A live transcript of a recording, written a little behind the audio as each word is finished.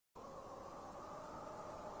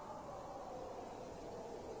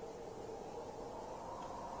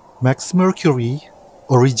Max Mercury,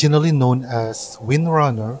 originally known as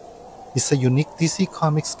Windrunner, is a unique DC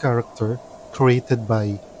Comics character created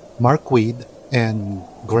by Mark Waid and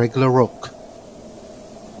Greg LaRocque.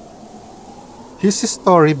 His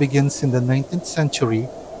story begins in the 19th century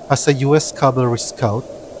as a US cavalry scout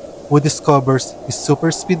who discovers his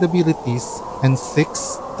super speed abilities and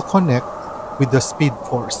seeks to connect with the Speed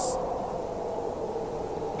Force.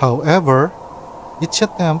 However, each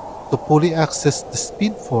attempt to fully access the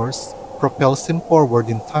Speed Force propels him forward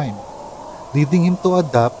in time, leading him to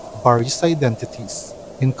adopt various identities,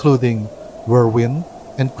 including Whirlwind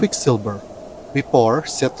and Quicksilver, before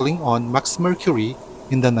settling on Max Mercury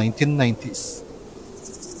in the 1990s.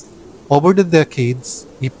 Over the decades,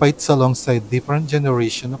 he fights alongside different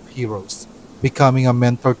generations of heroes, becoming a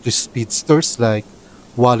mentor to speedsters like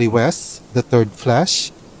Wally West, the Third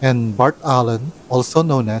Flash, and Bart Allen, also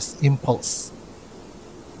known as Impulse.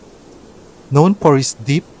 Known for his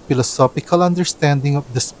deep philosophical understanding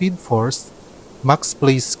of the Speed Force, Max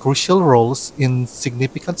plays crucial roles in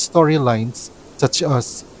significant storylines such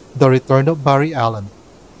as The Return of Barry Allen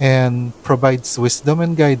and provides wisdom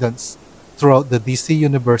and guidance throughout the DC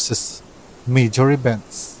Universe's major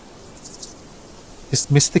events.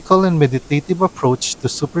 His mystical and meditative approach to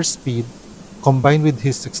super speed, combined with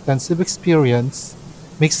his extensive experience,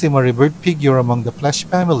 makes him a revered figure among the Flash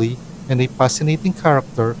family and a fascinating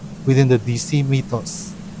character within the DC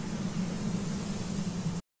mythos.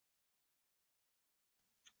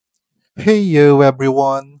 Hey yo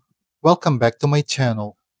everyone! Welcome back to my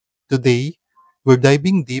channel. Today, we're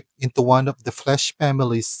diving deep into one of the Flash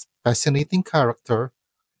family's fascinating character,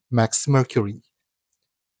 Max Mercury.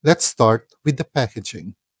 Let's start with the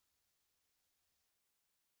packaging.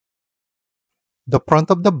 The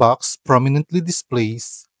front of the box prominently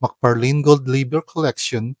displays Mcfarlane Gold Label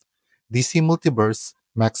Collection, DC Multiverse,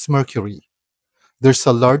 Max Mercury. There's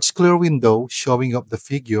a large clear window showing up the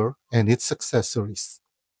figure and its accessories.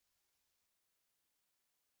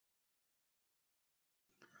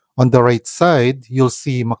 On the right side, you'll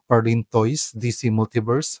see McFarlane Toys DC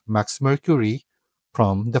Multiverse Max Mercury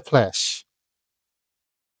from The Flash.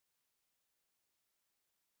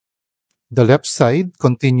 The left side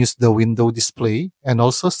continues the window display and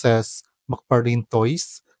also says McFarlane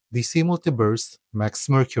Toys DC Multiverse Max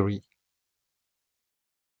Mercury.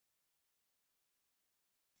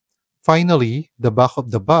 Finally, the back of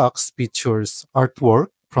the box features artwork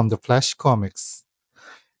from the Flash comics.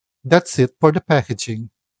 That's it for the packaging.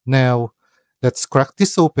 Now, let's crack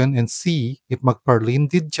this open and see if McFarlane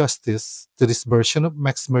did justice to this version of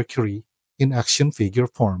Max Mercury in action figure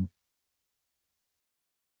form.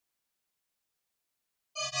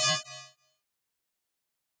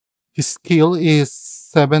 His scale is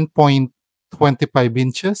 7.25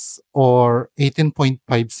 inches or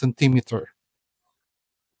 18.5 centimeter.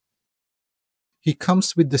 He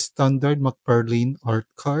comes with the standard McFarlane art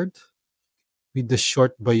card with the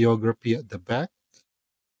short biography at the back,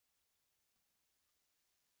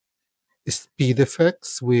 speed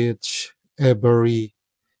effects which every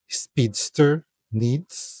speedster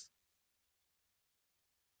needs,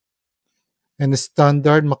 and a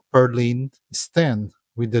standard McFarlane stand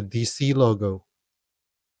with the DC logo.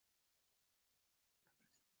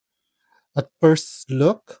 At first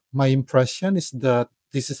look, my impression is that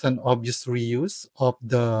this is an obvious reuse of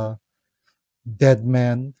the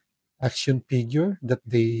Deadman action figure that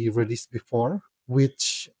they released before,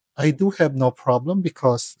 which I do have no problem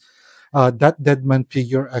because that Deadman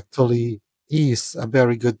figure actually is a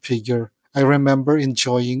very good figure. I remember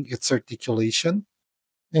enjoying its articulation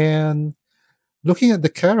and looking at the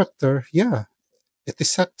character, yeah, it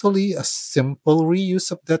is actually a simple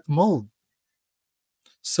reuse of that mold.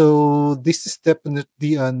 So this is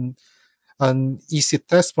definitely an easy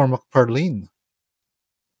test for McFarlane,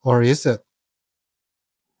 or is it?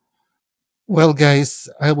 Well, guys,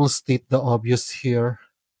 I will state the obvious here.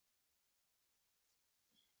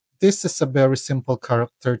 This is a very simple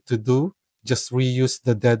character to do. Just reuse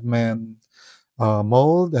the dead man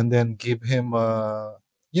mold and then give him a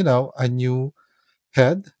new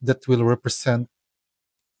head that will represent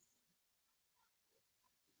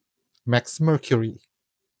Max Mercury.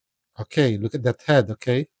 Okay, look at that head,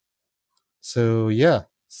 okay? So yeah,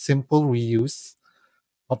 simple reuse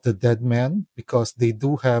of the dead man because they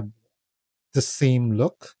do have the same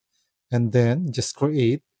look and then just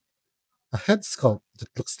create a head sculpt that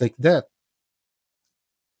looks like that.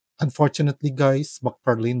 Unfortunately, guys,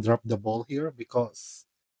 McFarlane dropped the ball here because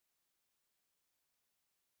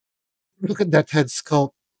look at that head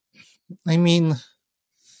sculpt. I mean,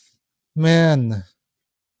 man,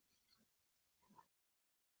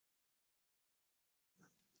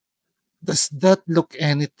 Does that look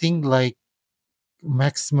anything like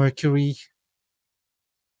Max Mercury?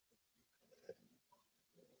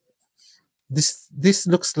 This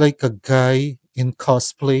looks like a guy in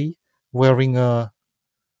cosplay wearing a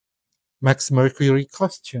Max Mercury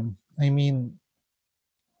costume. I mean,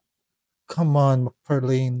 come on,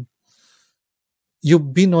 McFarlane.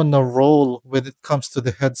 You've been on a roll when it comes to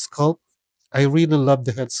the head sculpt. I really love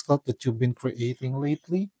the head sculpt that you've been creating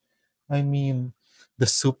lately. I mean, the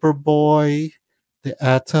Superboy, the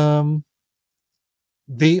Atom,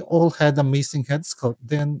 they all had amazing head sculpt.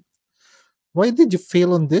 Then why did you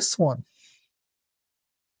fail on this one?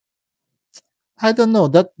 I don't know.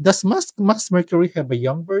 That does Max Mercury have a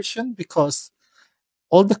young version? Because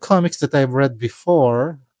all the comics that I've read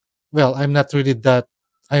before, well, I'm not really that.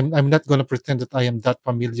 I'm not gonna pretend that I am that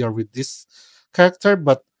familiar with this character,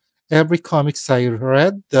 but every comics I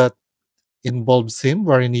read that involves him,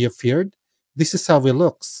 wherein he appeared, this is how he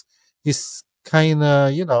looks. He's kind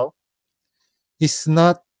of, he's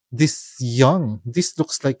not this young. This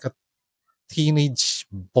looks like a teenage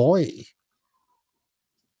boy.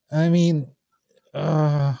 I mean,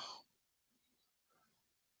 uh,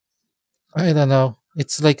 I don't know.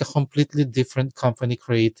 It's like a completely different company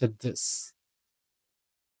created this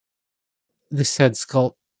head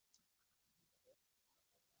sculpt.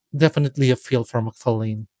 Definitely a feel for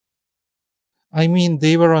Mcfarlane. I mean,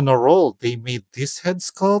 they were on a roll. They made this head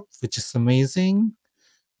sculpt, which is amazing.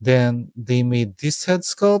 Then they made this head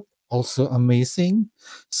sculpt, also amazing.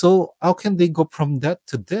 So how can they go from that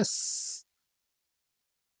to this?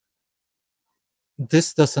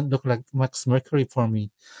 This doesn't look like Max Mercury for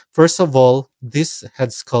me. First of all, this head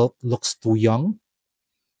sculpt looks too young.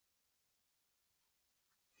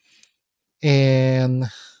 And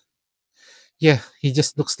yeah, he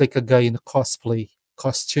just looks like a guy in a cosplay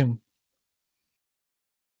costume.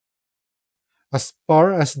 As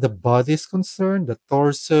far as the body is concerned, the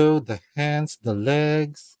torso, the hands, the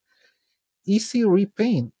legs, easy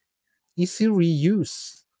repaint, easy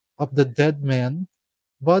reuse of the Deadman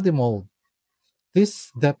body mold.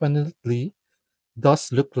 This definitely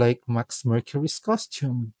does look like Max Mercury's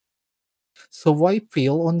costume. So why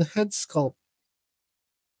fail on the head sculpt?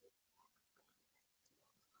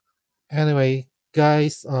 Anyway,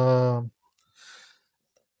 guys, I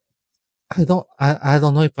don't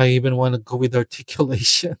know if I even want to go with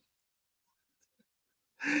articulation.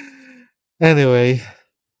 Anyway,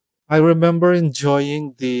 I remember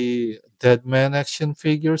enjoying the Deadman action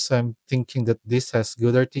figure, so I'm thinking that this has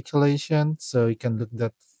good articulation. So you can look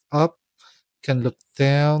that up, can look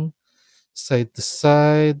down, side to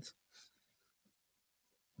side.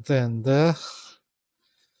 Then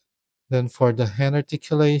then for the hand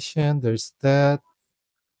articulation, there's that.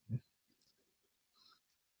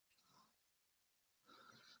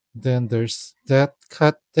 Then there's that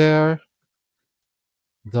cut there,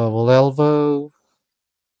 double elbow.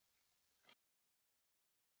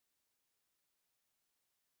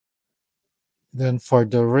 Then for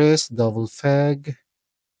the wrist, double fag,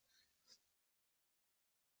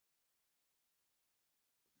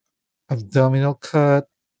 abdominal cut,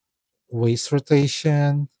 waist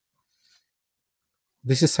rotation.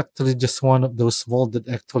 This is actually just one of those mold that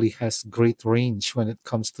actually has great range when it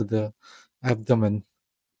comes to the abdomen.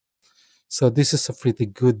 So this is a pretty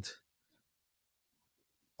good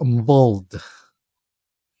mold.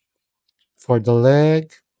 For the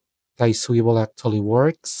leg, thigh swivel actually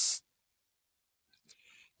works.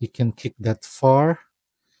 You can kick that far,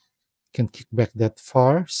 can kick back that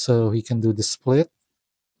far, so he can do the split.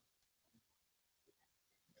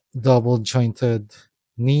 Double jointed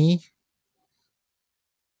knee,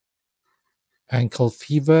 ankle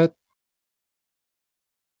pivot,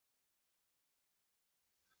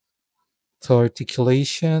 to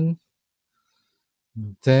articulation.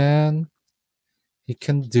 Then he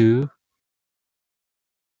can do,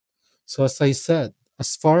 so as I said,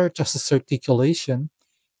 as far as his articulation,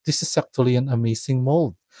 this is actually an amazing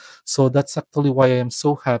mold. So that's actually why I am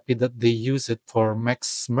so happy that they use it for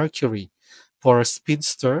Max Mercury. For a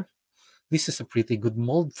speedster, this is a pretty good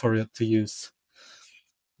mold for it to use.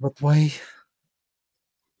 But why?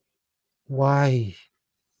 Why?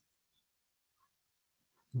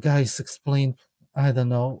 Guys, explain. I don't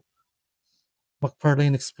know.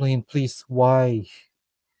 McFarlane, explain, please. Why?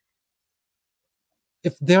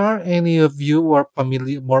 If there are any of you who are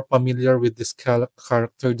more familiar with this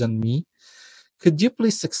character than me, could you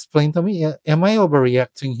please explain to me? Am I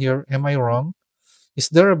overreacting here? Am I wrong? Is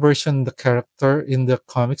there a version of the character in the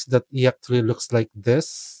comics that he actually looks like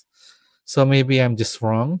this? So maybe I'm just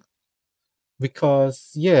wrong. Because,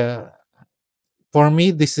 yeah, for me,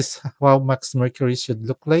 this is how Max Mercury should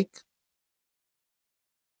look like.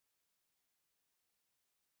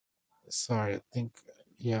 Sorry, I think,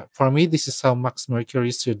 yeah. For me, this is how Max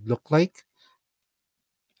Mercury should look like,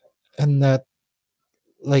 and not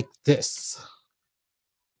like this.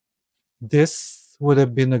 This would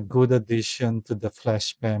have been a good addition to the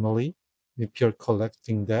Flash family if you're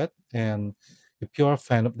collecting that, and if you're a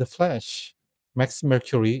fan of the Flash. Max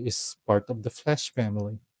Mercury is part of the Flash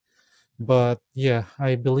family. But yeah,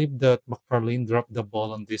 I believe that McFarlane dropped the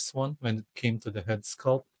ball on this one when it came to the head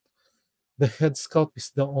sculpt. The head sculpt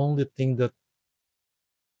is the only thing that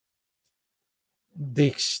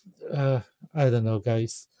they, I don't know,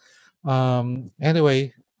 guys.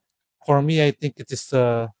 Anyway, for me, I think it is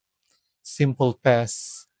a simple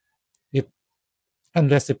pass. If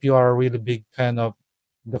Unless if you are a really big fan of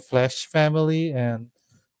the Flash family and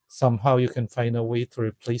somehow you can find a way to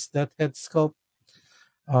replace that head sculpt.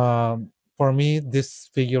 For me, this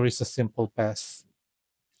figure is a simple pass.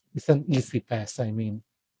 It's an easy pass, I mean.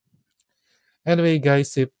 Anyway,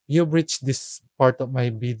 guys, if you've reached this part of my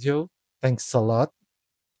video, thanks a lot.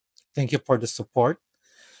 Thank you for the support.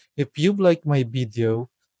 If you like my video,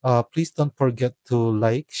 please don't forget to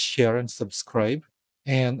like, share, and subscribe.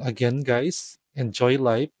 And again, guys, enjoy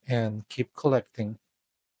life and keep collecting.